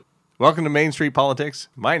Welcome to Main Street Politics.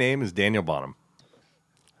 My name is Daniel Bonham.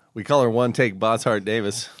 We call her One Take Bosshart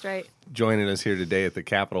Davis. That's right. Joining us here today at the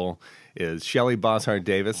Capitol is Shelley Bosshart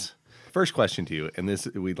Davis. First question to you, and this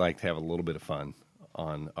we'd like to have a little bit of fun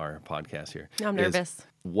on our podcast here. I'm nervous.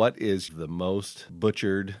 What is the most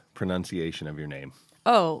butchered pronunciation of your name?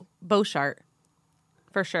 Oh, Bosshart,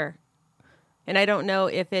 for sure. And I don't know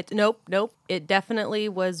if it... Nope. It definitely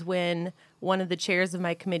was when one of the chairs of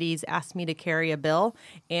my committees asked me to carry a bill,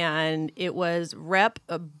 and it was Rep.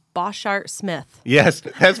 Bosshart Smith. Yes,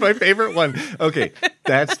 that's my favorite one. Okay,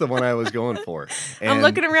 that's the one I was going for. And I'm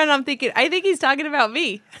looking around, I'm thinking, I think he's talking about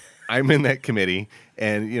me. I'm in that committee,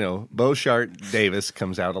 and, Bosshart Davis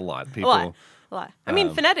comes out a lot. People, A lot. I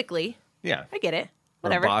mean, phonetically. Yeah. I get it.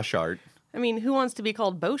 Whatever. Or Bosshart. I mean, who wants to be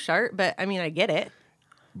called Bosshart? But, I mean, I get it.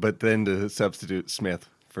 But then to substitute Smith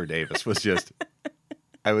for Davis was just...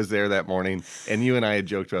 I was there that morning, and you and I had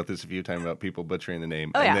joked about this a few times about people butchering the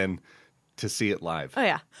name. Oh, and yeah. then to see it live. Oh,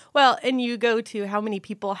 yeah. Well, and you go to how many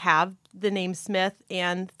people have the name Smith,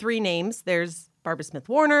 and 3 names. There's Barbara Smith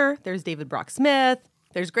Warner, there's David Brock Smith,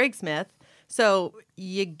 there's Greg Smith. So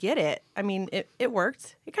you get it. I mean, it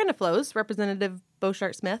worked. It kind of flows. Representative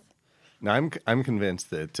Bosshart Smith. Now, I'm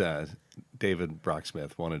convinced that David Brock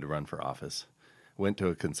Smith wanted to run for office. Went to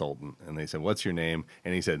a consultant, and they said, "What's your name?"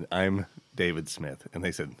 And he said, "I'm David Smith." And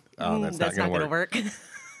they said, "Oh, that's not going to work."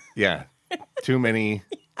 Yeah, too many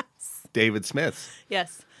David Smiths.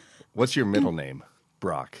 Yes. What's your middle name?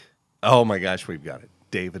 Brock. Oh my gosh, we've got it.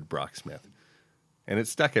 David Brock Smith. And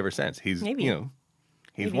it's stuck ever since. He's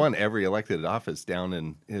he's won every elected office down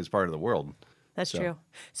in his part of the world. That's true.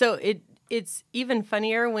 So it's even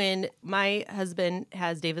funnier when my husband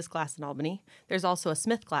has Davis Glass in Albany. There's also a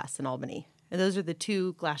Smith Glass in Albany. And those are the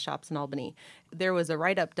 2 glass shops in Albany. There was a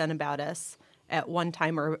write-up done about us at one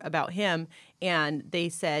time, or about him, and they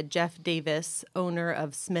said Jeff Davis, owner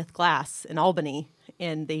of Smith Glass in Albany,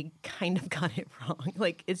 and they kind of got it wrong.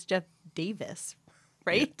 Like, it's Jeff Davis,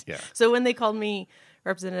 right? Yeah. So when they called me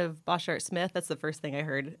Representative Bosshart Smith, that's the first thing I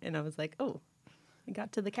heard, and I was like, oh, I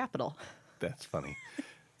got to the Capitol. That's funny.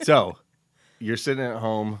 So you're sitting at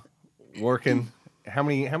home working. How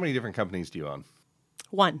many different companies do you own?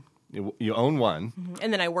 1. You own one. Mm-hmm.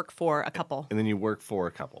 And then I work for a couple. And then you work for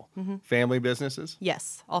a couple. Mm-hmm. Family businesses?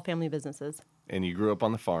 Yes, all family businesses. And you grew up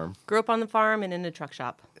on the farm? Grew up on the farm and in a truck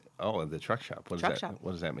shop. Oh, the truck shop. What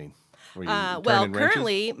does that mean? Were you Well, turning wrenches?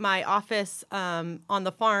 currently my office on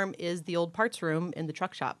the farm is the old parts room in the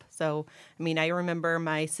truck shop. So, I mean, I remember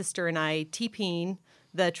my sister and I TPing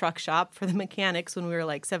the truck shop for the mechanics when we were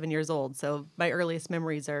like 7 years old. So my earliest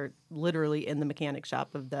memories are literally in the mechanic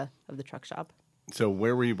shop of the truck shop. So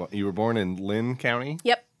where were you born? You were born in Lynn County?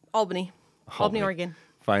 Yep, Albany, Oregon.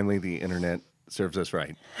 Finally, the internet serves us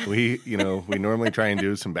right. We normally try and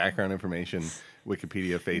do some background information,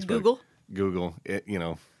 Wikipedia, Facebook, Google.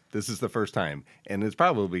 This is the first time, and it's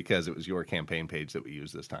probably because it was your campaign page that we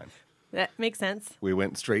used this time. That makes sense. We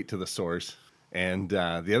went straight to the source, and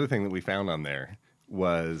the other thing that we found on there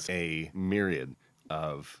was a myriad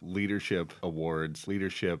of leadership awards,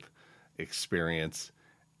 leadership experience.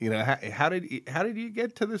 How did you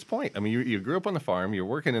get to this point? I mean, you grew up on the farm, you're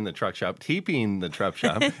working in the truck shop, TPing the truck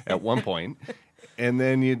shop at one point, and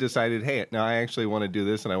then you decided, hey, now I actually want to do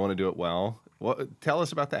this and I want to do it well. Tell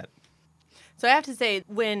us about that. So I have to say,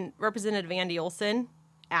 when Representative Andy Olson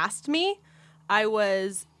asked me, I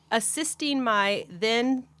was assisting my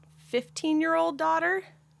then 15-year-old daughter.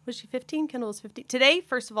 Was she 15? Kendall was 15.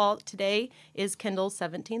 Today is Kendall's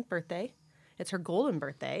 17th birthday. It's her golden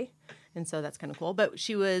birthday. And so that's kind of cool. But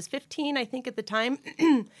she was 15, I think, at the time.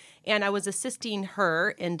 And I was assisting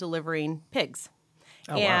her in delivering pigs.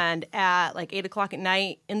 Oh, and at like 8 o'clock at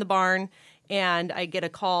night in the barn, and I get a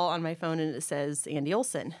call on my phone and it says Andy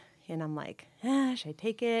Olson. And I'm like, should I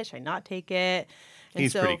take it? Should I not take it? And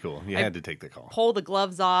He's so pretty cool. You had to take the call. Pull the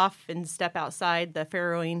gloves off and step outside the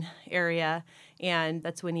farrowing area. And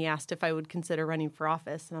that's when he asked if I would consider running for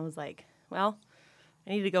office. And I was like, well, I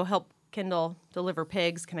need to go help Kendall deliver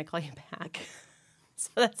pigs. Can I call you back? So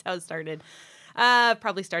that's how it started.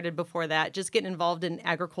 Probably started before that, just getting involved in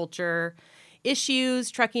agriculture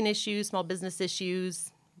issues, trucking issues, small business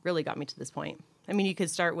issues, really got me to this point. I mean, you could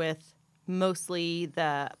start with mostly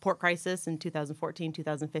the pork crisis in 2014,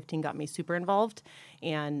 2015 got me super involved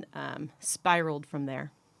and spiraled from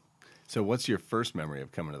there. So what's your first memory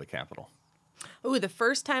of coming to the Capitol? Oh, the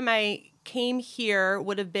first time I came here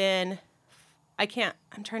would have been,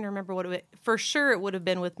 I'm trying to remember what it was. For sure, it would have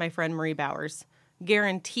been with my friend Marie Bowers.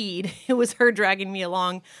 Guaranteed it was her dragging me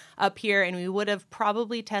along up here, and we would have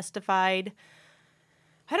probably testified.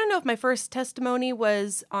 I don't know if my first testimony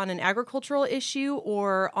was on an agricultural issue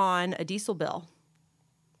or on a diesel bill.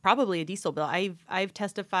 probably a diesel bill. I've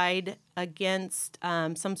testified against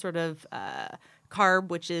some sort of CARB,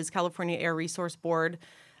 which is California Air Resource Board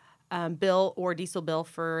bill or diesel bill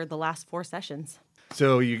for the last 4 sessions.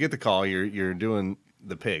 So you get the call. You're doing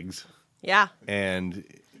the pigs. Yeah. And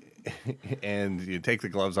you take the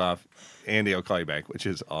gloves off. Andy will call you back, which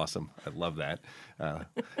is awesome. I love that.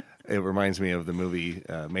 It reminds me of the movie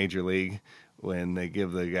Major League, when they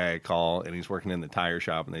give the guy a call and he's working in the tire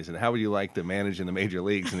shop, and they said, "How would you like to manage in the major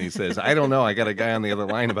leagues?" And he says, "I don't know. I got a guy on the other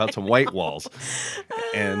line about some white walls."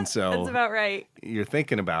 And so That's about right. You're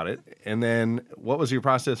thinking about it. And then what was your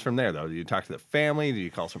process from there, though? Did you talk to the family? Did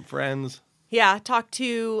you call some friends? Yeah, talked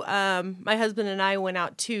to my husband and I went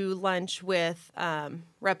out to lunch with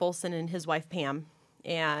Rep Olson and his wife Pam,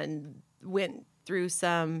 and went through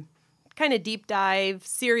some kind of deep dive,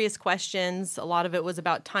 serious questions. A lot of it was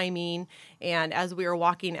about timing. And as we were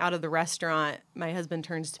walking out of the restaurant, my husband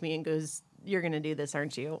turns to me and goes, "You're going to do this,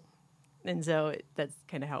 aren't you?" And so that's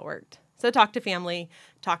kind of how it worked. So talked to family,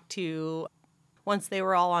 once they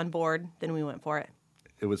were all on board, then we went for it.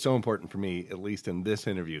 It was so important for me, at least in this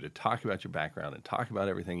interview, to talk about your background and talk about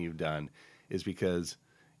everything you've done, is because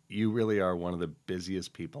you really are one of the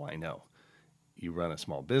busiest people I know. You run a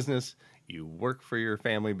small business, you work for your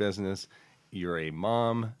family business, you're a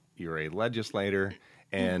mom, you're a legislator,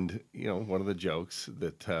 and one of the jokes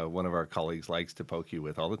that one of our colleagues likes to poke you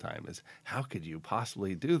with all the time is, "How could you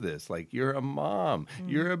possibly do this? Like, you're a mom,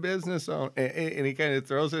 you're a business owner," and he kind of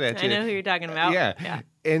throws it at you. I know who you're talking about. Yeah.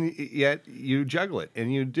 And yet you juggle it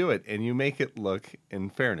and you do it and you make it look, in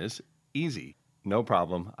fairness, easy. No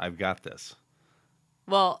problem. I've got this.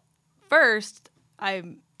 Well, first,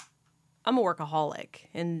 I'm a workaholic,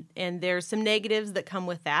 and there's some negatives that come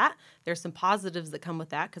with that. There's some positives that come with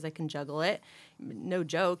that because I can juggle it. No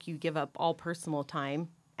joke, you give up all personal time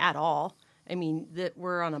at all. I mean,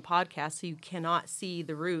 we're on a podcast, so you cannot see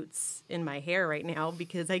the roots in my hair right now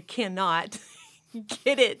because I cannot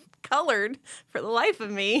get it colored for the life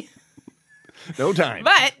of me. No time.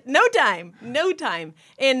 But no time.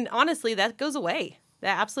 And honestly, that goes away.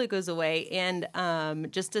 That absolutely goes away. And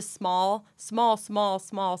just a small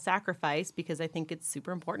sacrifice, because I think it's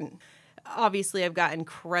super important. Obviously, I've got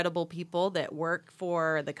incredible people that work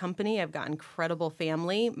for the company. I've got incredible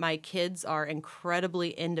family. My kids are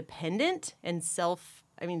incredibly independent and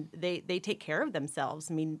they take care of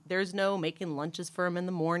themselves. I mean, there's no making lunches for them in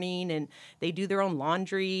the morning, and they do their own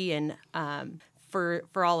laundry. And for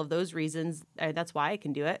all of those reasons, that's why I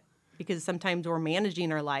can do it, because sometimes we're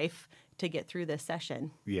managing our life to get through this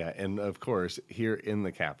session. Yeah, and of course, here in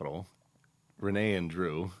the Capitol, Renee and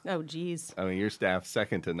Drew. Oh, geez. I mean, your staff,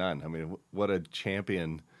 second to none. I mean, what a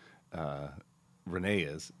champion Renee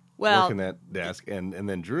is, working that desk. And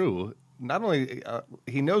then Drew, not only,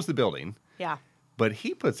 he knows the building. Yeah. But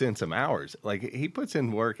he puts in some hours. Like, he puts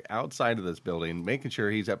in work outside of this building, making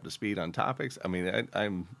sure he's up to speed on topics. I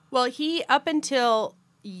mean, Well, he, up until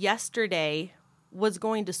yesterday, was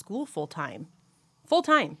going to school full-time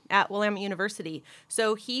at Willamette University.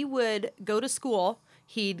 So he would go to school.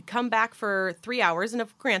 He'd come back for 3 hours, and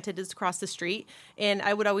granted, it's across the street. And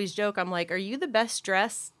I would always joke, I'm like, "Are you the best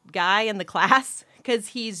dressed guy in the class?" Because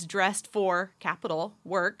he's dressed for Capitol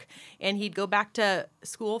work. And he'd go back to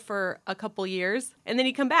school for a couple years, and then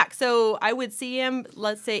he'd come back. So I would see him,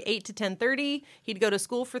 let's say 8 to 10:30. He'd go to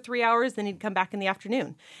school for 3 hours, then he'd come back in the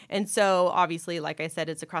afternoon. And so obviously, like I said,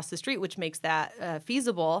 it's across the street, which makes that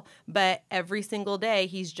feasible. But every single day,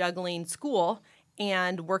 he's juggling school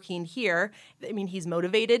and working here. I mean, he's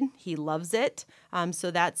motivated. He loves it.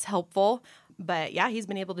 So that's helpful. But yeah, he's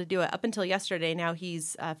been able to do it up until yesterday. Now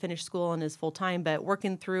he's finished school and is full-time, but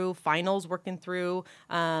working through finals, working through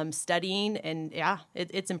studying. And yeah,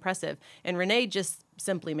 it's impressive. And Renee just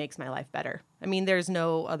simply makes my life better. I mean, there's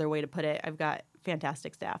no other way to put it. I've got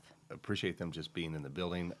fantastic staff. Appreciate them just being in the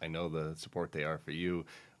building. I know the support they are for you,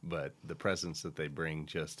 but the presence that they bring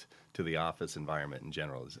just to the office environment in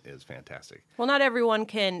general is fantastic. Well, not everyone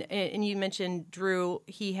can, and you mentioned Drew,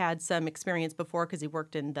 he had some experience before because he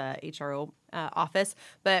worked in the HRO office,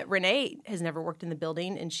 but Renee has never worked in the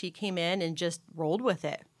building, and she came in and just rolled with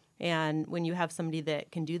it. And when you have somebody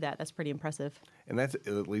that can do that, that's pretty impressive. And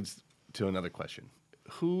it leads to another question.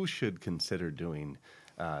 Who should consider doing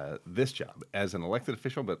this job as an elected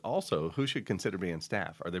official, but also who should consider being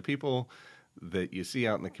staff? Are there people that you see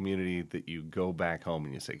out in the community that you go back home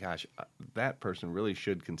and you say, "Gosh, that person really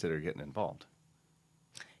should consider getting involved"?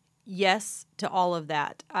 Yes to all of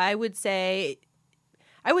that. I would say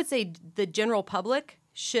the general public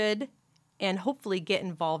should and hopefully get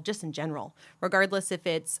involved just in general, regardless if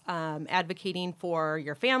it's advocating for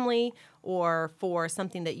your family or for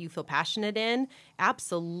something that you feel passionate in,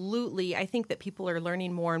 absolutely. I think that people are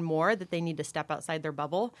learning more and more that they need to step outside their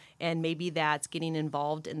bubble. And maybe that's getting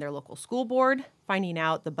involved in their local school board, finding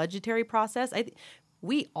out the budgetary process.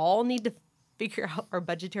 We all need to figure out our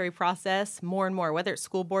budgetary process more and more, whether it's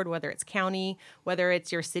school board, whether it's county, whether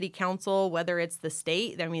it's your city council, whether it's the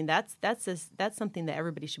state. I mean, that's something that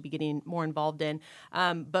everybody should be getting more involved in.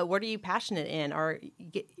 But what are you passionate in? Or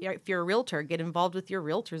if you're a realtor, get involved with your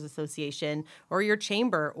realtors association or your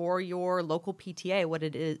chamber or your local PTA,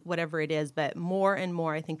 whatever it is. But more and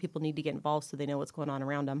more, I think people need to get involved so they know what's going on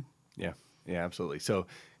around them. Yeah, absolutely. So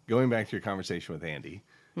going back to your conversation with Andy,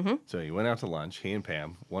 so you went out to lunch, he and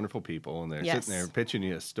Pam, wonderful people, and they're sitting there pitching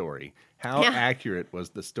you a story. How accurate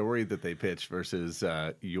was the story that they pitched versus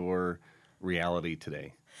your reality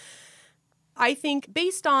today? I think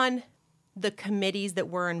based on the committees that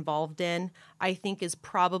we're involved in, I think is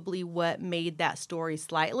probably what made that story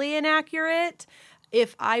slightly inaccurate.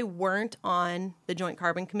 If I weren't on the Joint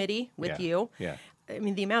Carbon Committee with you, I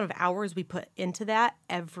mean, the amount of hours we put into that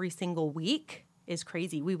every single week is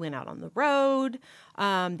crazy. We went out on the road.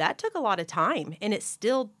 That took a lot of time, and it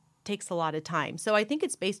still takes a lot of time. So I think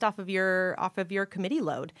it's based off of your committee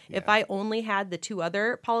load. Yeah. If I only had the two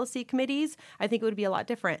other policy committees, I think it would be a lot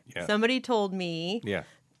different. Yeah. Somebody told me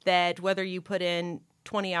that whether you put in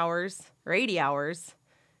 20 hours or 80 hours,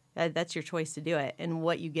 that's your choice to do it. And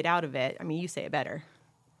what you get out of it, I mean, you say it better.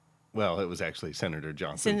 Well, it was actually Senator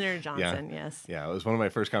Johnson. Yes. Yeah, it was one of my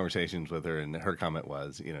first conversations with her, and her comment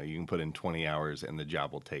was, you can put in 20 hours and the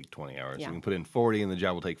job will take 20 hours. Yeah. You can put in 40 and the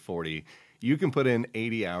job will take 40. You can put in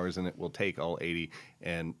 80 hours and it will take all 80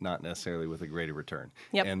 and not necessarily with a greater return.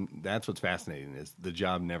 Yep. And that's what's fascinating is the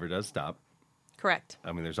job never does stop. Correct.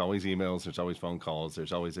 I mean, there's always emails, there's always phone calls,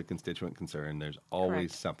 there's always a constituent concern, there's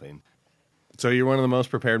always something. So you're one of the most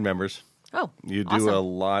prepared members. Oh, you do a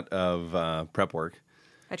lot of prep work.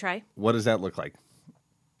 I try. What does that look like?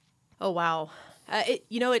 Oh, wow.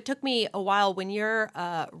 It took me a while. When you're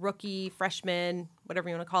a rookie, freshman, whatever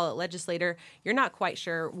you want to call it, legislator, you're not quite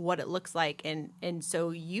sure what it looks like. And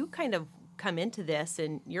so you kind of come into this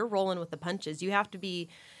and you're rolling with the punches. You have to be,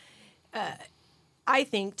 I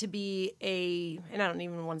think, to be and I don't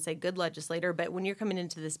even want to say good legislator, but when you're coming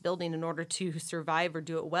into this building in order to survive or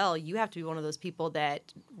do it well, you have to be one of those people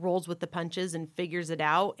that rolls with the punches and figures it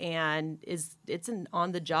out, and it's an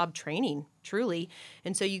on-the-job training, truly.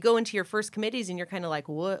 And so you go into your first committees and you're kind of like,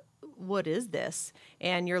 what is this?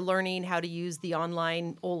 And you're learning how to use the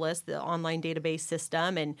online OLIS, the online database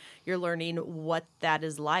system, and you're learning what that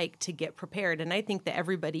is like to get prepared. And I think that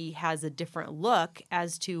everybody has a different look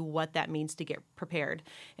as to what that means to get prepared.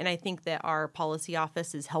 And I think that our policy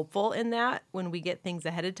office is helpful in that when we get things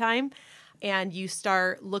ahead of time. And you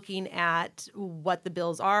start looking at what the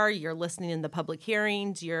bills are, you're listening in the public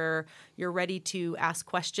hearings, you're ready to ask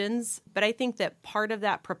questions. But I think that part of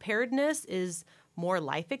that preparedness is more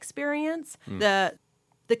life experience. The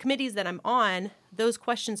committees that I'm on, those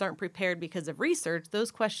questions aren't prepared because of research.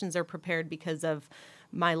 Those questions are prepared because of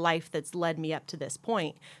my life that's led me up to this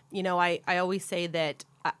point. I always say that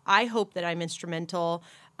I hope that I'm instrumental.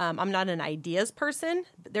 I'm not an ideas person,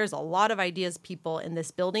 but there's a lot of ideas people in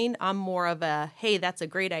this building. I'm more of a, hey, that's a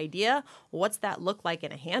great idea. What's that look like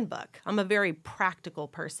in a handbook? I'm a very practical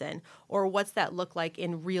person. Or what's that look like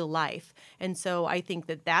in real life? And so I think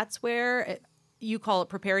that that's where you call it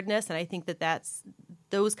preparedness, and I think that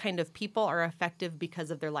those kind of people are effective because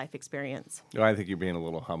of their life experience. Well, I think you're being a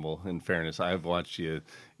little humble. In fairness, I've watched you,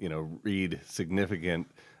 read significant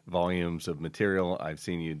volumes of material. I've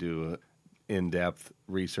seen you do in-depth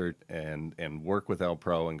research and work with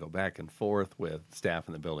LPRO and go back and forth with staff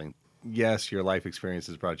in the building. Yes, your life experience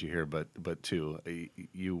has brought you here, but two,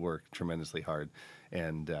 you work tremendously hard,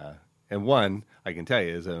 and one, I can tell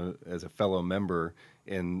you, as a fellow member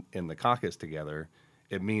in the caucus together,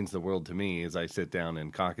 it means the world to me as I sit down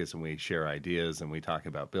in caucus and we share ideas and we talk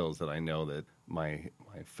about bills, that I know that my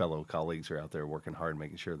fellow colleagues are out there working hard,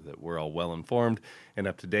 making sure that we're all well informed and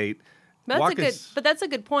up to date. But that's a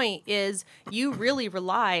good point, is you really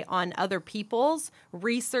rely on other people's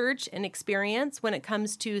research and experience when it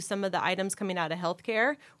comes to some of the items coming out of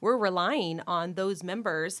healthcare. We're relying on those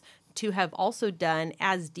members to have also done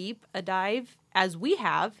as deep a dive as we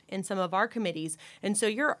have in some of our committees. And so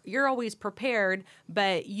you're always prepared,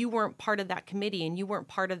 but you weren't part of that committee and you weren't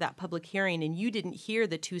part of that public hearing and you didn't hear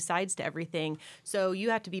the two sides to everything. So you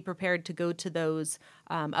have to be prepared to go to those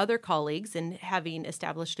other colleagues and having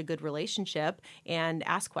established a good relationship and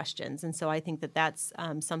ask questions. And so I think that that's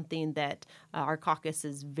something that our caucus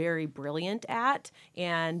is very brilliant at.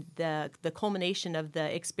 And the culmination of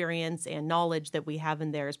the experience and knowledge that we have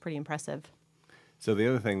in there is pretty impressive. So the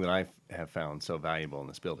other thing that I have found so valuable in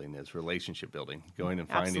this building is relationship building, going and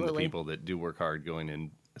finding Absolutely. the people that do work hard, going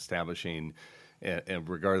and establishing, and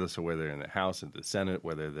regardless of whether they're in the House and the Senate,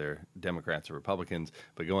 whether they're Democrats or Republicans,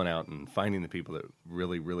 but going out and finding the people that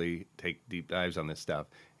really, really take deep dives on this stuff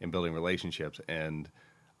and building relationships. And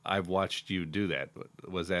I've watched you do that.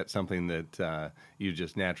 Was that something that you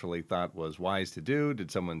just naturally thought was wise to do?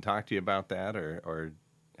 Did someone talk to you about that, or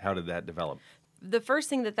how did that develop? The first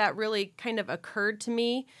thing that really kind of occurred to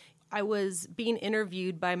me, I was being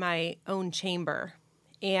interviewed by my own chamber.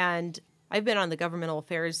 And I've been on the Governmental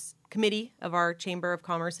Affairs Committee of our Chamber of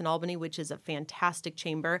Commerce in Albany, which is a fantastic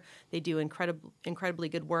chamber. They do incredibly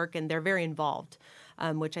good work, and they're very involved,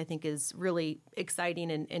 which I think is really exciting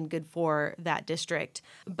and good for that district.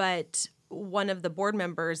 But one of the board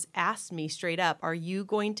members asked me straight up, are you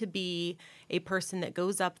going to be a person that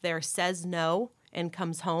goes up there, says no, and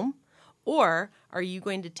comes home? Or are you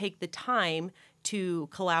going to take the time to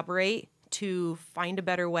collaborate, to find a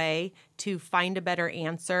better way, to find a better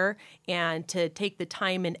answer, and to take the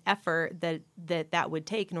time and effort that would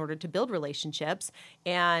take in order to build relationships?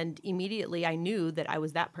 And immediately I knew that I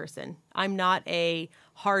was that person. I'm not a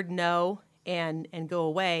hard no and go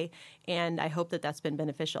away, and I hope that that's been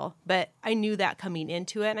beneficial. But I knew that coming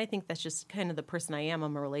into it, and I think that's just kind of the person I am.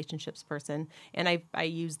 I'm a relationships person, and I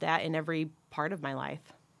use that in every part of my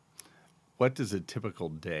life. What does a typical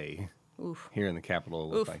day here in the Capitol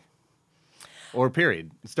look Oof. like? Or period.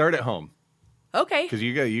 Start at home. Okay. Because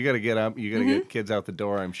you got to get up. You got to get kids out the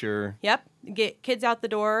door, I'm sure. Yep. Get kids out the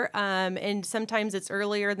door. And sometimes it's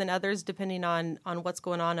earlier than others, depending on what's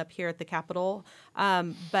going on up here at the Capitol.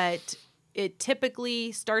 But it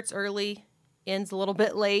typically starts early, ends a little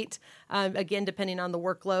bit late, again, depending on the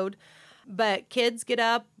workload. But kids get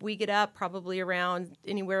up. We get up probably around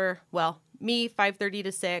anywhere, me, 5:30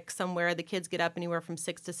 to 6, somewhere. The kids get up anywhere from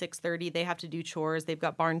 6 to 6:30. They have to do chores. They've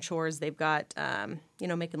got barn chores. They've got,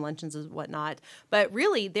 making luncheons and whatnot. But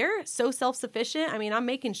really, they're so self-sufficient. I mean, I'm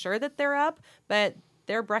making sure that they're up, but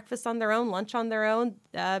their breakfast on their own, lunch on their own,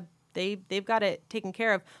 they've got it taken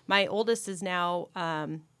care of. My oldest is now...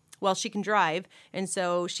 she can drive, and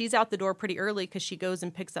so she's out the door pretty early because she goes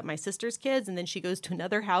and picks up my sister's kids, and then she goes to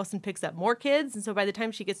another house and picks up more kids. And so by the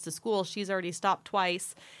time she gets to school, she's already stopped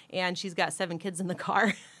twice, and she's got 7 kids in the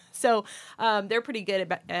car. So they're pretty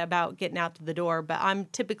good about getting out to the door, but I'm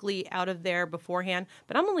typically out of there beforehand.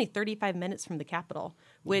 But I'm only 35 minutes from the Capitol,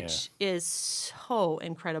 which is so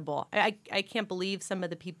incredible. I can't believe some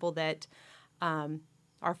of the people that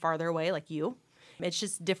are farther away, like you. It's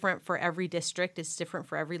just different for every district. It's different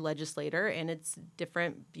for every legislator, and it's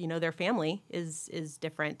different. Their family is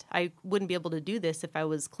different. I wouldn't be able to do this if I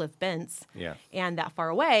was Cliff Bentz and that far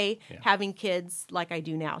away, having kids like I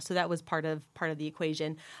do now. So that was part of the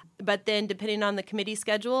equation. But then, depending on the committee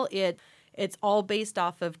schedule, it's all based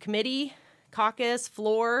off of committee, caucus,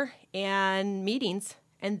 floor, and meetings.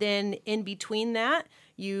 And then in between that,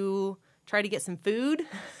 you try to get some food.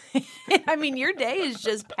 I mean, your day is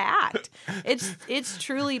just packed. It's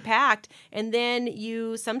truly packed. And then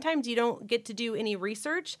sometimes you don't get to do any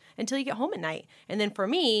research until you get home at night. And then for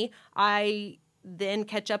me, I then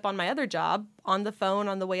catch up on my other job on the phone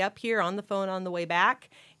on the way up here, on the phone on the way back,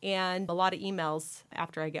 and a lot of emails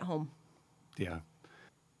after I get home. Yeah.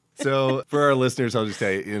 So for our listeners, I'll just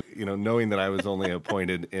say, knowing that I was only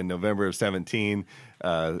appointed in November of 2017,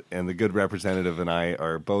 and the good representative and I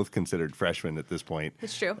are both considered freshmen at this point.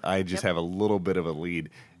 It's true. I just have a little bit of a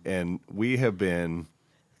lead, and we have been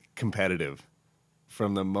competitive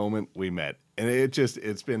from the moment we met, and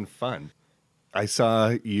it's been fun. I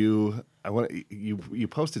saw you. You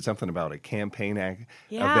posted something about a campaign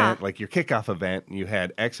event, like your kickoff event, and you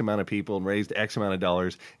had X amount of people and raised X amount of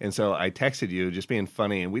dollars. And so I texted you, just being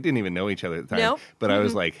funny, and we didn't even know each other at the time. No. But I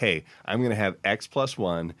was like, "Hey, I'm going to have X plus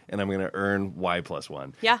 1, and I'm going to earn Y plus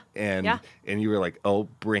 1." Yeah. And you were like, "Oh,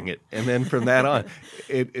 bring it!" And then from that on,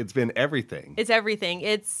 it's been everything. It's everything.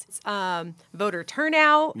 It's voter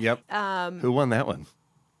turnout. Yep. Who won that one?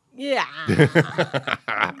 Yeah.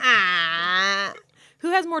 Who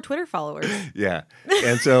has more Twitter followers? Yeah.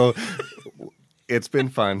 And so it's been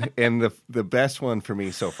fun. And the best one for me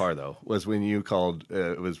so far, though, was when you called,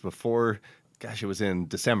 it was before, it was in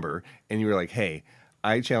December, and you were like, "Hey,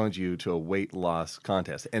 I challenge you to a weight loss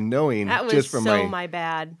contest." And knowing that was just from my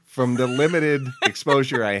bad. From the limited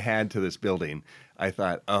exposure I had to this building, I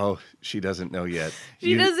thought, "Oh, she doesn't know yet.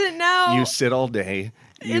 She doesn't know. You sit all day.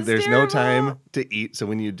 There's terrible. No time to eat. So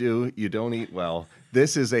when you do, you don't eat well.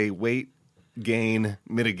 This is a weight gain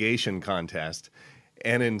mitigation contest,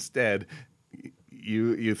 and instead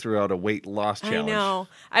you threw out a weight loss challenge. I know.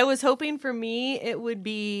 I was hoping for me it would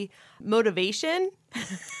be motivation.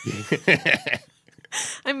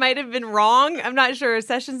 I might have been wrong. I'm not sure.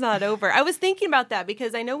 Session's not over. I was thinking about that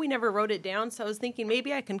because I know we never wrote it down. So I was thinking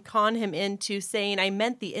maybe I can con him into saying I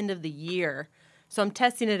meant the end of the year. So I'm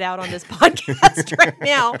testing it out on this podcast right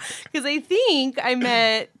now because I think I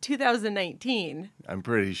meant 2019. I'm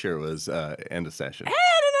pretty sure it was end of session. I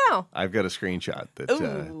don't know. I've got a screenshot that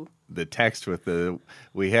Ooh. the text with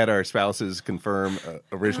we had our spouses confirm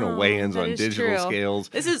original weigh-ins that on is digital true. scales.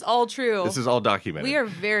 This is all true. This is all documented. We are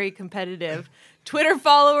very competitive. Twitter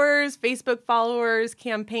followers, Facebook followers,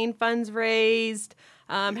 campaign funds raised,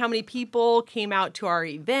 how many people came out to our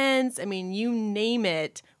events. I mean, you name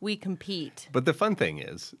it, we compete. But the fun thing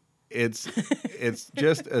is, it's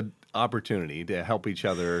just an opportunity to help each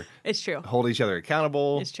other. It's true. Hold each other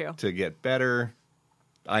accountable. It's true. To get better.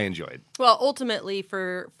 I enjoyed. Well, ultimately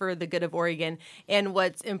for the good of Oregon. And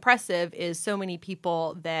what's impressive is so many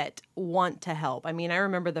people that want to help. I mean, I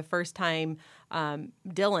remember the first time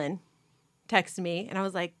Dylan texted me and I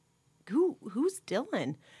was like, who's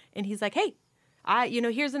Dylan? And he's like, hey,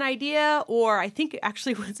 here's an idea, or I think it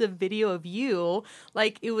actually was a video of you,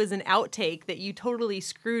 like it was an outtake that you totally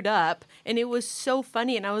screwed up, and it was so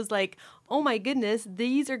funny, and I was like, oh my goodness,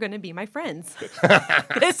 these are going to be my friends.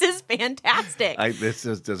 This is fantastic. This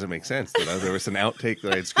just doesn't make sense. There was an outtake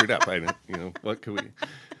that I had screwed up. What could we...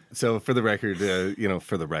 So for the record,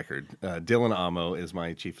 Dylan Amo is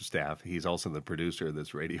my chief of staff. He's also the producer of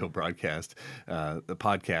this radio broadcast, the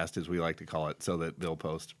podcast, as we like to call it, so that Bill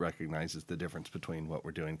Post recognizes the difference between what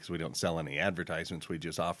we're doing, because we don't sell any advertisements. We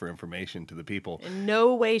just offer information to the people. In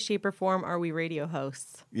no way, shape, or form are we radio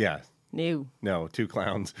hosts. Yeah. No, two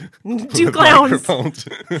clowns. Two clowns. Microphones.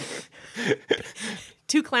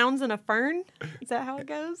 Two clowns and a fern? Is that how it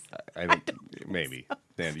goes? I think maybe. So.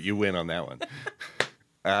 Sandy, you win on that one.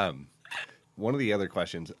 One of the other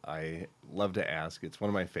questions I love to ask, it's one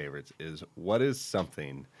of my favorites, is what is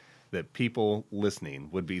something that people listening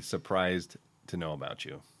would be surprised to know about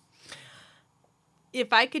you?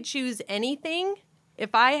 If I could choose anything,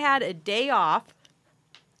 if I had a day off,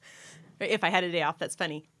 that's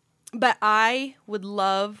funny. But I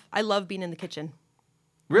love being in the kitchen.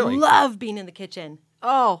 Really? Love being in the kitchen.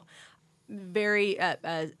 Oh, very,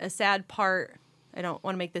 a sad part. I don't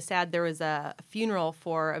want to make this sad. There was a funeral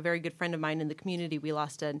for a very good friend of mine in the community. We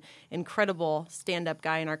lost an incredible stand-up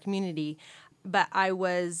guy in our community. But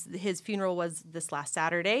his funeral was this last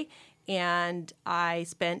Saturday, and I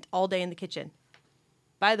spent all day in the kitchen.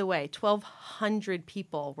 By the way, 1,200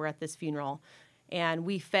 people were at this funeral, and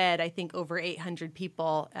we fed, I think, over 800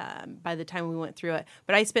 people by the time we went through it.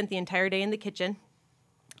 But I spent the entire day in the kitchen.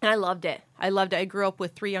 And I loved it. I grew up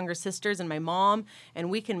with 3 younger sisters and my mom, and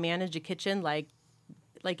we can manage a kitchen like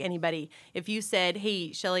anybody. If you said,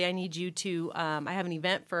 hey, Shelly, I need you to, I have an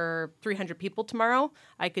event for 300 people tomorrow,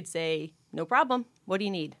 I could say, no problem. What do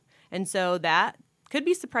you need? And so that could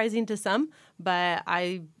be surprising to some, but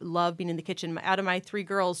I love being in the kitchen. Out of my 3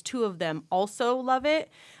 girls, 2 of them also love it.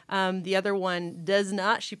 The other one does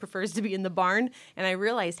not. She prefers to be in the barn. And I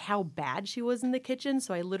realized how bad she was in the kitchen,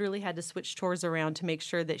 so I literally had to switch chores around to make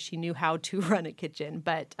sure that she knew how to run a kitchen.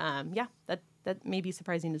 But that may be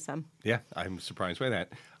surprising to some. Yeah, I'm surprised by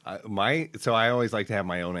that. So I always like to have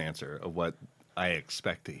my own answer of what I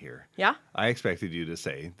expect to hear. Yeah? I expected you to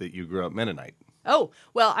say that you grew up Mennonite. Oh,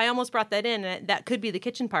 well, I almost brought that in, and that could be the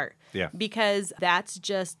kitchen part. Yeah. Because that's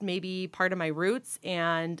just maybe part of my roots,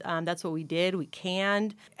 and that's what we did. We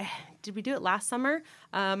canned. Did we do it last summer?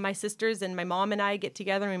 My sisters and my mom and I get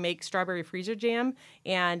together and we make strawberry freezer jam,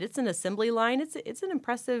 and it's an assembly line. It's an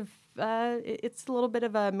impressive, it's a little bit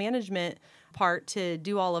of a management part to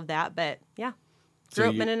do all of that, but yeah. Grew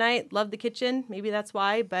up Mennonite, love the kitchen. Maybe that's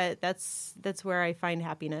why, but that's where I find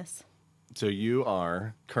happiness. So you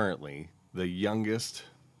are currently the youngest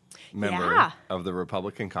member of the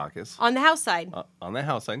Republican caucus. On the House side. On the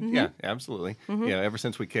House side, yeah, absolutely. Mm-hmm. Yeah, ever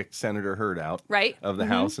since we kicked Senator Hurd out of the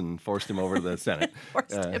House and forced him over to the Senate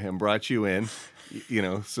and brought you in,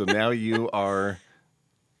 so now you are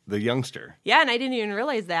the youngster. Yeah, and I didn't even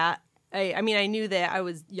realize that. I mean, I knew that I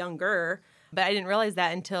was younger, but I didn't realize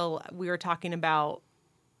that until we were talking about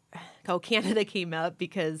how Canada came up,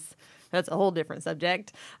 because that's a whole different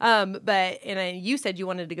subject. You said you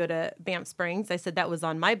wanted to go to Banff Springs. I said that was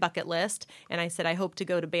on my bucket list. And I said, I hope to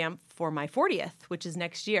go to Banff for my 40th, which is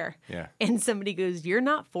next year. Yeah. And somebody goes, you're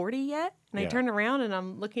not 40 yet? And I turn around and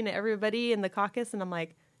I'm looking at everybody in the caucus and I'm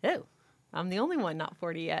like, oh, I'm the only one not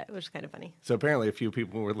 40 yet, which is kind of funny. So apparently a few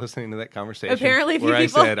people were listening to that conversation. Apparently a few where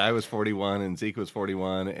people. I said I was 41 and Zeke was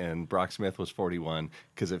 41 and Brock Smith was 41,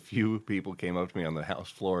 because a few people came up to me on the House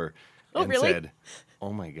floor and said,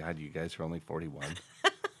 oh my God, you guys are only 41.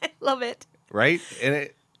 I love it. Right? And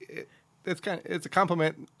it's a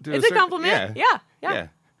compliment. It's a compliment. Yeah.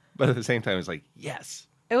 But at the same time, it's like, yes.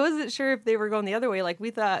 I wasn't sure if they were going the other way. Like,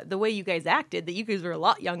 we thought the way you guys acted, that you guys were a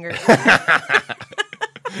lot younger.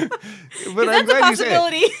 But I'm that's a glad you say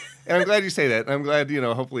possibility. it. And I'm glad you say that. I'm glad,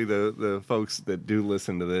 hopefully the folks that do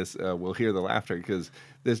listen to this will hear the laughter, because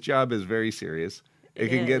this job is very serious. It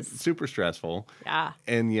can get super stressful. Yeah.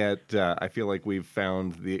 And yet I feel like we've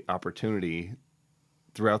found the opportunity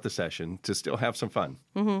throughout the session to still have some fun.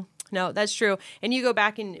 Mm-hmm. No, that's true. And you go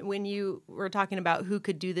back and when you were talking about who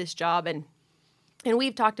could do this job, and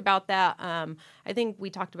we've talked about that. I think we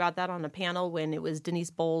talked about that on a panel when it was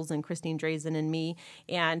Denise Bowles and Christine Drazen and me,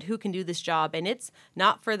 and who can do this job. And it's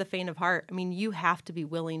not for the faint of heart. I mean, you have to be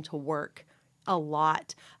willing to work a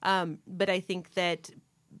lot. But I think that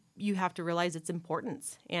you have to realize its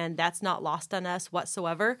importance, and that's not lost on us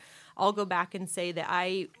whatsoever. I'll go back and say that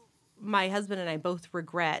my husband and I both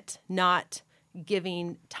regret not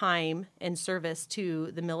giving time and service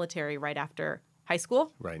to the military right after high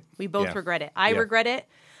school. Right. We both regret it. I regret it.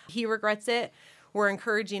 He regrets it. We're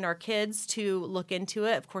encouraging our kids to look into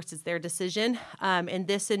it. Of course, it's their decision. And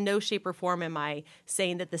this, in no shape or form am I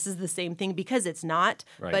saying that this is the same thing, because it's not.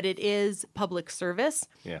 Right. But it is public service.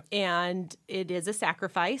 Yeah. And it is a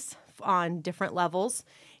sacrifice on different levels.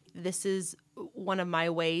 This is one of my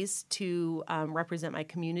ways to represent my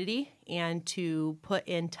community and to put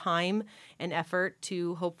in time and effort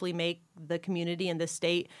to hopefully make the community and the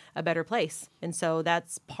state a better place. And so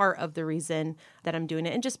that's part of the reason that I'm doing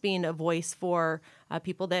it, and just being a voice for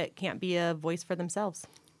people that can't be a voice for themselves.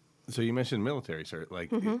 So you mentioned military, sir.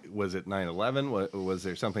 Like, was it 9/11? Was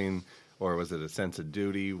there something, or was it a sense of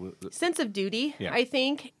duty? Sense of duty, Yeah. I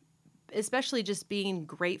think. Especially just being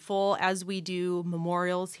grateful as we do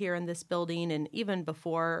memorials here in this building, and even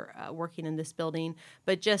before working in this building,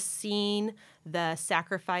 but just seeing the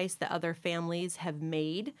sacrifice that other families have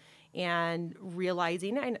made, and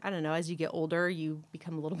realizing, I don't know, as you get older, you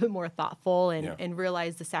become a little bit more thoughtful and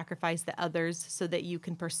realize the sacrifice that others, so that you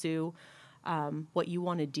can pursue what you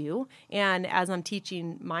want to do. And as I'm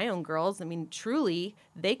teaching my own girls, I mean, truly,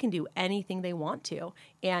 they can do anything they want to.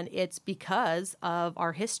 And it's because of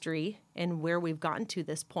our history and where we've gotten to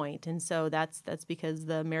this point. And so that's because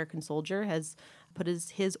the American soldier has put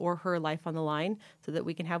his or her life on the line so that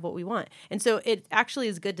we can have what we want. And so it actually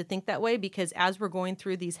is good to think that way, because as we're going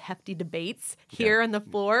through these hefty debates here on the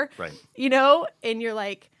floor, right. And you're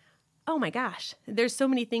like, oh my gosh, there's so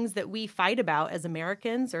many things that we fight about as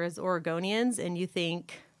Americans or as Oregonians, and you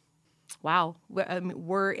think, wow,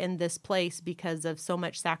 we're in this place because of so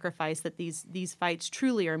much sacrifice that these fights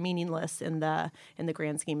truly are meaningless in the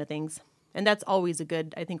grand scheme of things. And that's always a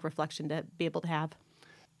good, I think, reflection to be able to have.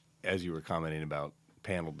 As you were commenting about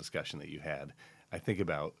panel discussion that you had, I think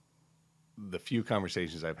about the few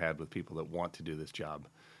conversations I've had with people that want to do this job.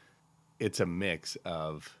 It's a mix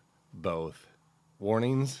of both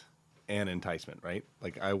warnings and enticement, right?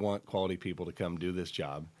 Like, I want quality people to come do this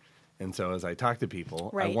job. And so as I talk to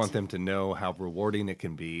people, right. I want them to know how rewarding it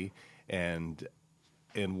can be and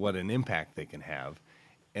what an impact they can have.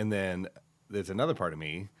 And then there's another part of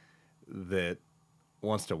me that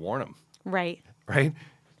wants to warn them. Right. Right?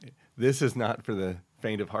 This is not for the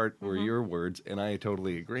faint of heart, were your words, and I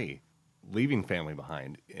totally agree. Leaving family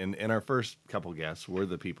behind. And our first couple guests were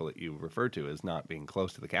the people that you referred to as not being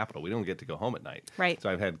close to the Capitol. We don't get to go home at night. Right. So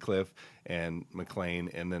I've had Cliff and McLean,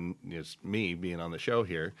 and then just me being on the show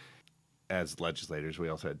here. As legislators, we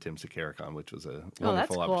also had Tim Sakarik on, which was a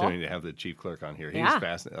wonderful cool. opportunity to have the chief clerk on here. He's Yeah.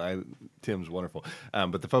 fascinating. Tim's wonderful.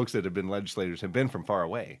 But the folks that have been legislators have been from far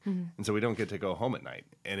away. And so we don't get to go home at night.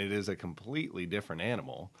 And it is a completely different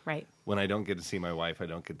animal. Right. When I don't get to see my wife, I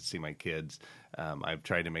don't get to see my kids. I've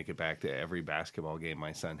tried to make it back to every basketball game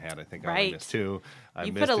my son had. I think I only Right. missed two. I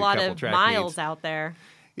You missed put a lot couple of track miles meets. out there.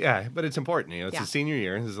 Yeah, but it's important. It's Yeah. a senior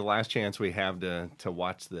year. This is the last chance we have to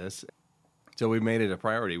watch this. So we made it a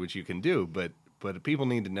priority, which you can do, but people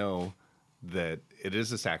need to know that it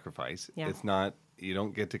is a sacrifice. Yeah. It's not, you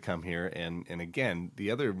don't get to come here. And again,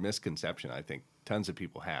 the other misconception I think tons of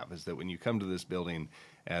people have is that when you come to this building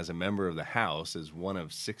as a member of the House, as one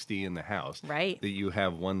of 60 in the House, Right. that you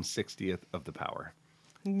have 1/60th of the power.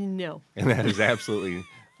 No. And that is absolutely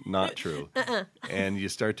not true. And you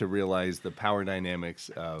start to realize the power dynamics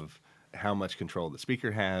of how much control the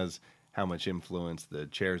speaker has, how much influence the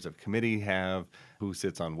chairs of committee have, who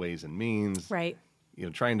sits on Ways and Means. Right.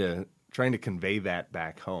 Trying to convey that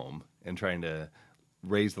back home and trying to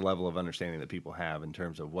raise the level of understanding that people have in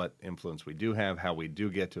terms of what influence we do have, how we do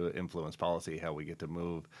get to influence policy, how we get to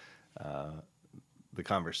move the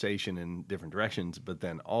conversation in different directions, but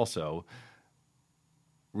then also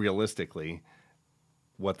realistically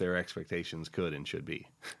what their expectations could and should be.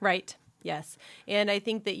 Right. Yes. And I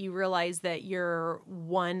think that you realize that you're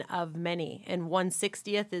one of many, and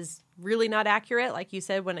 1/60th is really not accurate, like you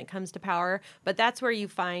said, when it comes to power, but that's where you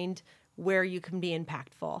find where you can be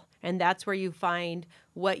impactful. And that's where you find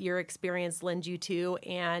what your experience lends you to,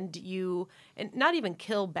 and not even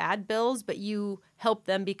kill bad bills, but you help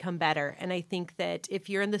them become better. And I think that if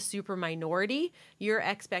you're in the super minority, your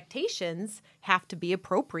expectations have to be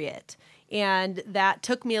appropriate. And that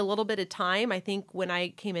took me a little bit of time. I think when I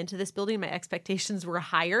came into this building, my expectations were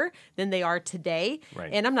higher than they are today.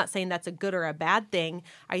 Right. And I'm not saying that's a good or a bad thing.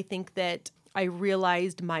 I think that I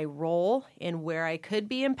realized my role and where I could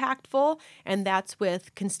be impactful, and that's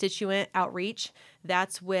with constituent outreach.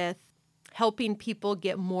 That's with helping people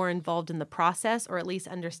get more involved in the process, or at least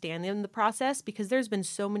understanding the process, because there's been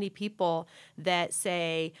so many people that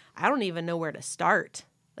say, I don't even know where to start.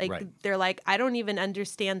 Like, Right. They're like, I don't even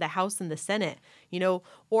understand the House and the Senate,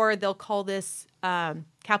 or they'll call this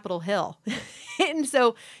Capitol Hill. And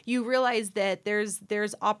so you realize that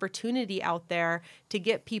there's opportunity out there to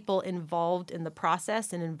get people involved in the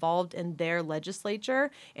process and involved in their legislature,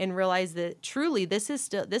 and realize that truly this is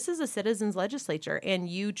a citizens' legislature, and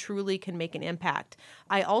you truly can make an impact.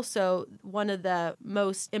 I also, one of the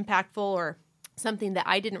most impactful, or something that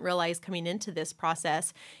I didn't realize coming into this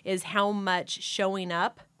process, is how much showing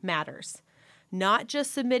up matters. Not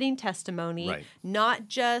just submitting testimony, Right. not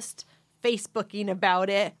just Facebooking about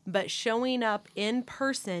it, but showing up in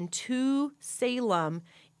person to Salem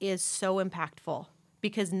is so impactful,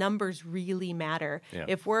 because numbers really matter. Yeah.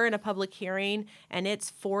 If we're in a public hearing and it's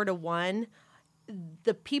 4-1,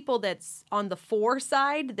 the people that's on the for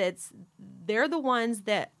side, they're the ones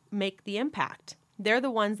that make the impact. They're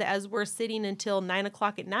the ones that, as we're sitting until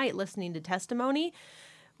 9:00 at night listening to testimony,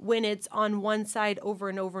 when it's on one side over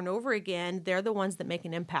and over and over again, they're the ones that make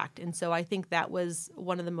an impact. And so I think that was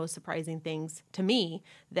one of the most surprising things to me,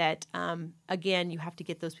 that, again, you have to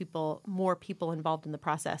get more people involved in the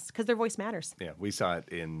process, because their voice matters. Yeah, we saw it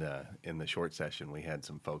in the short session. We had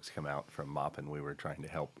some folks come out from Maupin. We were trying to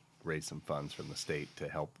help raise some funds from the state to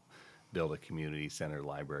help build a community center,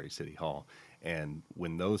 library, city hall. And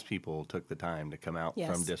when those people took the time to come out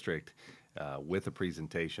Yes. from district with a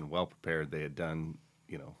presentation, well prepared, they had done,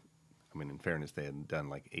 in fairness, they had done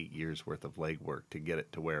like 8 years worth of legwork to get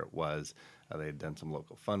it to where it was. They had done some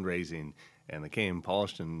local fundraising, and they came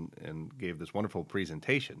polished and gave this wonderful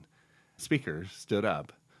presentation. Speaker stood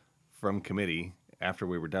up from committee after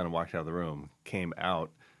we were done and walked out of the room, came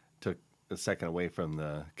out, took a second away from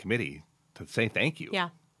the committee to say thank you. Yeah.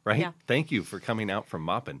 Right? Yeah. Thank you for coming out from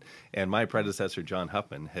Maupin. And my predecessor, John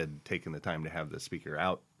Huffman, had taken the time to have the speaker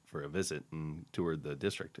out for a visit and toured the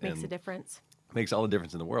district. Makes and a difference. Makes all the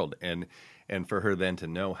difference in the world. And for her then to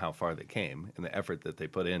know how far they came and the effort that they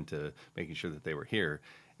put into making sure that they were here.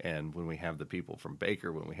 And when we have the people from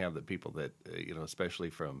Baker, when we have the people that, especially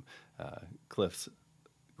from Cliff's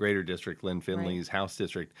Greater District, Lynn Finley's House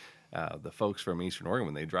District, the folks from Eastern Oregon,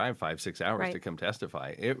 when they drive 5-6 hours Right. to come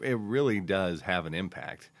testify, it really does have an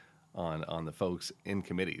impact on the folks in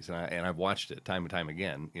committees. And I've watched it time and time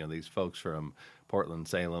again. These folks from Portland,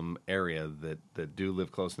 Salem area that do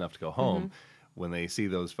live close enough to go home, when they see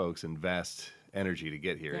those folks invest energy to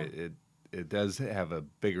get here, Yeah. it does have a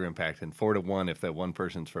bigger impact than 4-1. If that one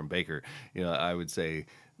person's from Baker, I would say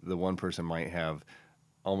the one person might have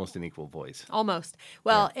almost an equal voice. Almost.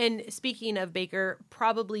 Well, and speaking of Baker,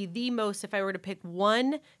 probably the most, if I were to pick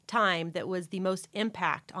one time that was the most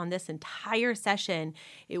impact on this entire session,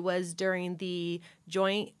 it was during the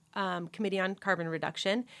joint Committee on Carbon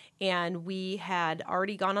Reduction. And we had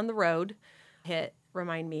already gone on the road,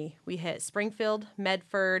 we hit Springfield,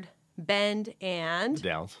 Medford, Bend, and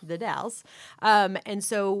The Dalles. And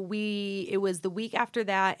so it was the week after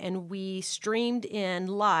that, and we streamed in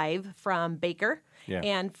live from Baker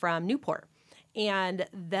and from Newport. And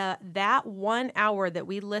that 1 hour that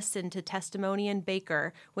we listened to testimony in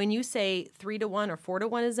Baker, when you say 3-1 or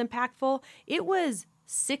 4-1 is impactful, it was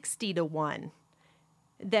 60-1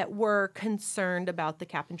 that were concerned about the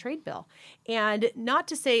cap and trade bill. And not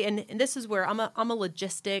to say, and this is where I'm a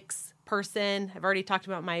logistics person. I've already talked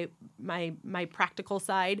about my practical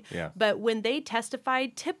side. Yeah. But when they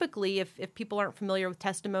testified, typically, if people aren't familiar with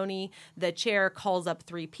testimony, the chair calls up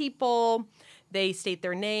 3 people, they state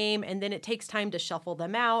their name, and then it takes time to shuffle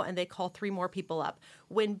them out, and they call 3 more people up.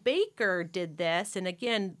 When Baker did this, and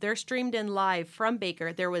again, they're streamed in live from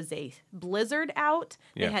Baker, there was a blizzard out.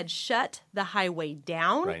 Yeah. They had shut the highway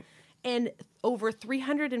down. Right. And over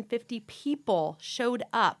 350 people showed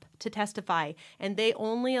up to testify, and they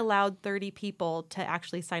only allowed 30 people to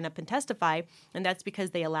actually sign up and testify. And that's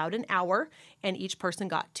because they allowed an hour, and each person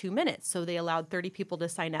got 2 minutes. So they allowed 30 people to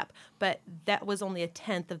sign up. But that was only a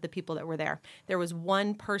tenth of the people that were there. There was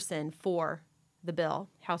one person for the bill,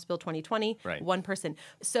 House Bill 2020, Right. one person.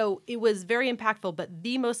 So it was very impactful, but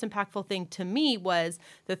the most impactful thing to me was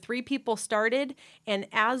the 3 people started, and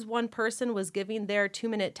as one person was giving their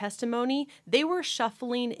 2-minute testimony, they were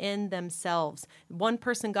shuffling in themselves. One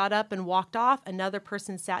person got up and walked off, another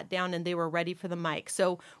person sat down, and they were ready for the mic.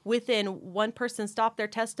 So within one person stopped their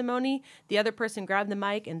testimony, the other person grabbed the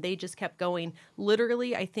mic, and they just kept going.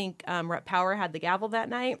 Literally, I think Rep. Power had the gavel that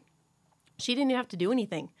night. She didn't even have to do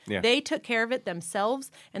anything. Yeah. They took care of it themselves,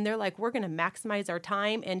 and they're like, we're going to maximize our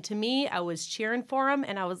time. And to me, I was cheering for them,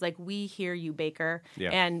 and I was like, we hear you, Baker. Yeah.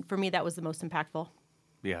 And for me, that was the most impactful.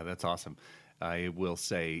 Yeah, that's awesome. I will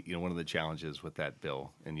say, one of the challenges with that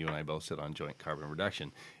bill, and you and I both sit on joint carbon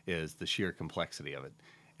reduction, is the sheer complexity of it.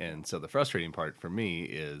 And so the frustrating part for me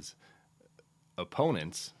is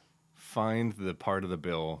opponents find the part of the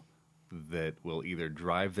bill that will either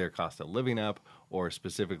drive their cost of living up or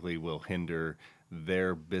specifically will hinder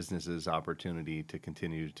their business's opportunity to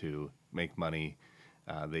continue to make money.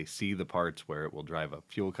 They see the parts where it will drive up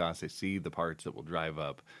fuel costs. They see the parts that will drive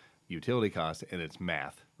up utility costs, and it's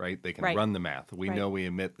math, right? They can Right. run the math. We Right. know we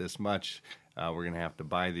emit this much. We're going to have to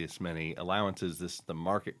buy this many allowances. This is the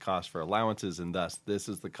market cost for allowances, and thus this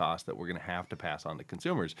is the cost that we're going to have to pass on to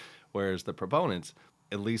consumers. Whereas the proponents,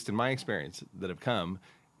 at least in my experience that have come,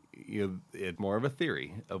 it's more of a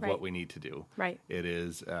theory of Right. what we need to do. Right. It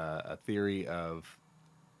is a theory of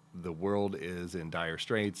the world is in dire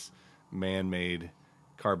straits, man-made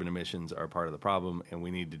carbon emissions are part of the problem, and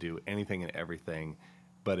we need to do anything and everything.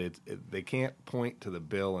 But they can't point to the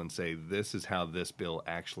bill and say, this is how this bill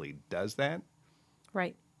actually does that.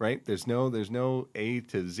 Right. Right? There's no A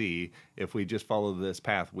to Z. If we just follow this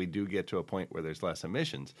path, we do get to a point where there's less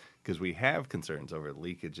emissions because we have concerns over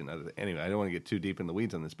leakage and other. Anyway, I don't want to get too deep in the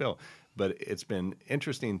weeds on this bill, but it's been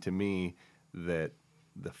interesting to me that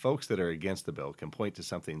the folks that are against the bill can point to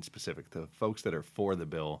something specific. The folks that are for the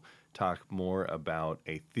bill talk more about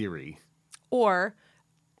a theory. Or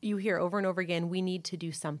you hear over and over again, we need to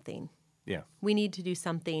do something. Yeah. We need to do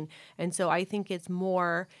something. And so I think it's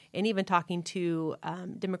more, and even talking to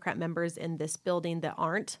Democrat members in this building that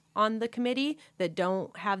aren't on the committee, that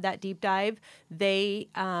don't have that deep dive, they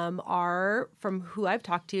are, from who I've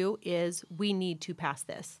talked to, is we need to pass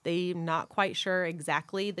this. They're not quite sure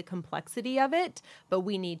exactly the complexity of it, but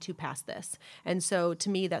we need to pass this. And so to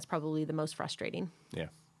me, that's probably the most frustrating. Yeah.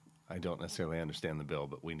 I don't necessarily understand the bill,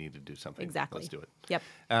 but we need to do something. Exactly. Let's do it. Yep.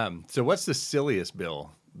 So what's the silliest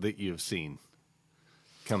bill that you've seen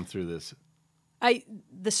come through this?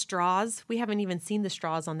 The straws, we haven't even seen the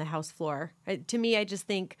straws on the House floor. To me, I just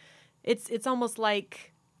think it's almost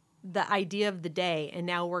like the idea of the day, and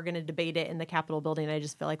now we're going to debate it in the Capitol building. I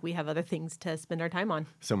just feel like we have other things to spend our time on.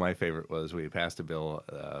 So my favorite was we passed a bill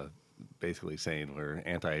basically saying we're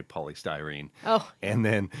anti-polystyrene. Oh. And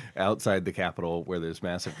then outside the Capitol, where there's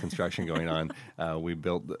massive construction going on, we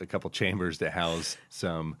built a couple chambers to house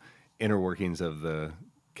some inner workings of the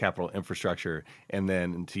Capitol infrastructure, and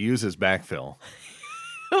then to use as backfill,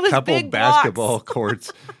 It was couple big basketball blocks.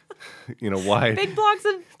 courts, wide, Big blocks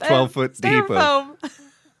of 12 foot deep of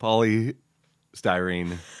styrofoam.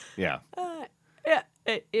 polystyrene. Yeah. Yeah,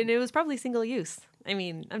 and it was probably single use. I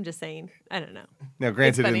mean, I'm just saying. I don't know. Now,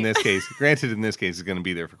 granted, funny. in this case, it's going to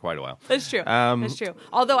be there for quite a while. That's true. That's true.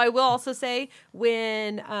 Although I will also say,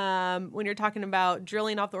 when you're talking about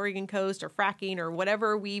drilling off the Oregon coast or fracking or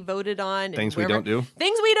whatever we voted on, Things we don't do?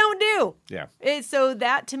 Things we don't do. Yeah. So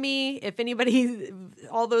that, to me, if anybody,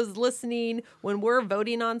 all those listening, when we're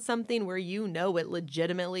voting on something where it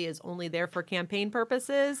legitimately is only there for campaign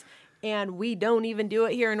purposes, and we don't even do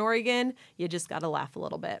it here in Oregon, you just got to laugh a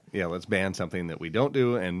little bit. Yeah, let's ban something that we don't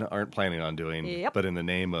do and aren't planning on doing, Yep. but in the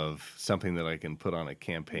name of something that I can put on a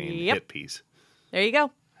campaign Yep. hit piece. There you go.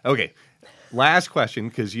 Okay, last question,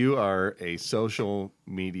 because you are a social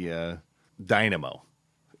media dynamo.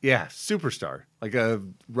 Yeah, superstar, like a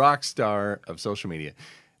rock star of social media.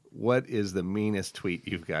 What is the meanest tweet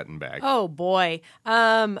you've gotten back? Oh boy.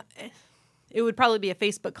 It would probably be a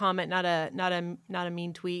Facebook comment, not a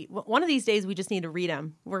mean tweet. One of these days, we just need to read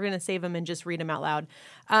them. We're going to save them and just read them out loud.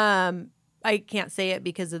 I can't say it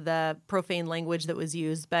because of the profane language that was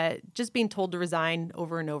used, but just being told to resign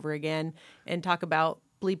over and over again and talk about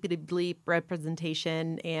bleepity bleep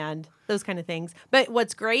representation and those kind of things. But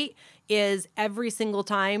what's great is every single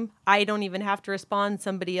time I don't even have to respond.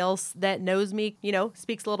 Somebody else that knows me,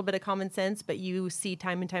 speaks a little bit of common sense, but you see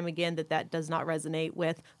time and time again that does not resonate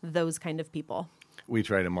with those kind of people. We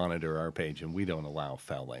try to monitor our page and we don't allow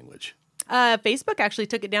foul language. Facebook actually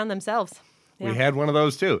took it down themselves. Yeah. We had one of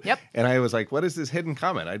those too. Yep. And I was like, what is this hidden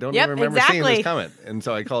comment? I don't even remember seeing this comment. And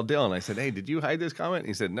so I called Dylan. I said, hey, did you hide this comment? And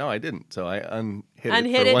he said, no, I didn't. So I unhid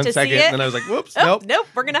it for 1 second. And then I was like, whoops, nope. Nope,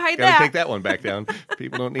 we're going to hide Gotta that. take that one back down.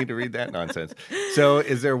 People don't need to read that nonsense. So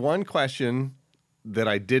is there one question that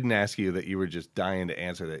I didn't ask you that you were just dying to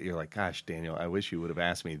answer that you're like, gosh, Daniel, I wish you would have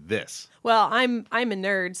asked me this? Well, I'm a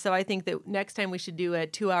nerd, so I think that next time we should do a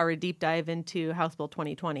 2-hour deep dive into House Bill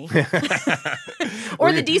 2020.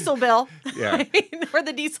 Or the diesel bill. Yeah. Or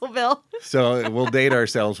the diesel bill. So we'll date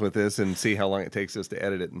ourselves with this and see how long it takes us to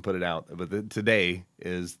edit it and put it out. But today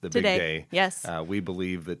is the big day. Yes. We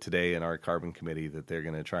believe that today in our carbon committee that they're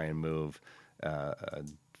going to try and move a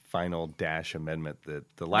final dash amendment that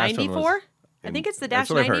the last 94? one was... I think it's the That's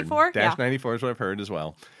dash what I've heard. 94. Dash 94 is what I've heard as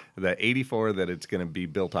well. The 84 that it's going to be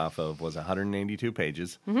built off of was 182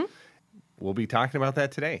 pages. Mm-hmm. We'll be talking about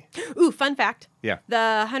that today. Ooh, fun fact. Yeah.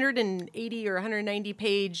 The 180 or 190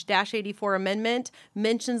 page dash 84 amendment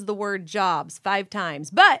mentions the word jobs 5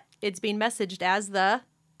 times, but it's being messaged as the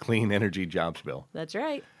Clean Energy Jobs Bill. That's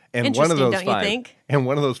right. And Interesting, one of those don't you think? And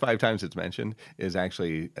one of those 5 times it's mentioned is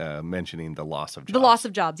actually mentioning the loss of jobs. The loss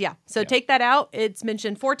of jobs, yeah. So take that out. It's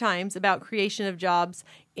mentioned 4 times about creation of jobs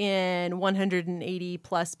in 180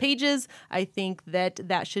 plus pages. I think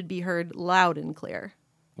that should be heard loud and clear.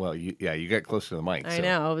 Well, you got close to the mic. I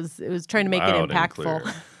know. It was trying to make it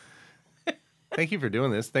impactful. Thank you for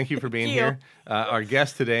doing this. Thank you for being you. here. Our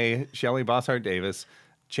guest today, Shelley Bossart Davis,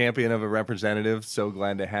 champion of a representative. So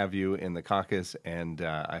glad to have you in the caucus, and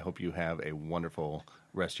I hope you have a wonderful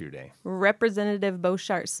rest of your day. Representative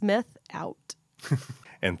Boshart Smith out.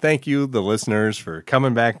 And thank you, the listeners, for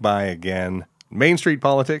coming back by again. Main Street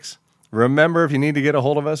Politics. Remember, if you need to get a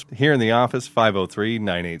hold of us, here in the office,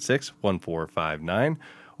 503-986-1459,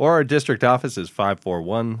 or our district office is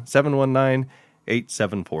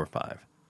 541-719-8745.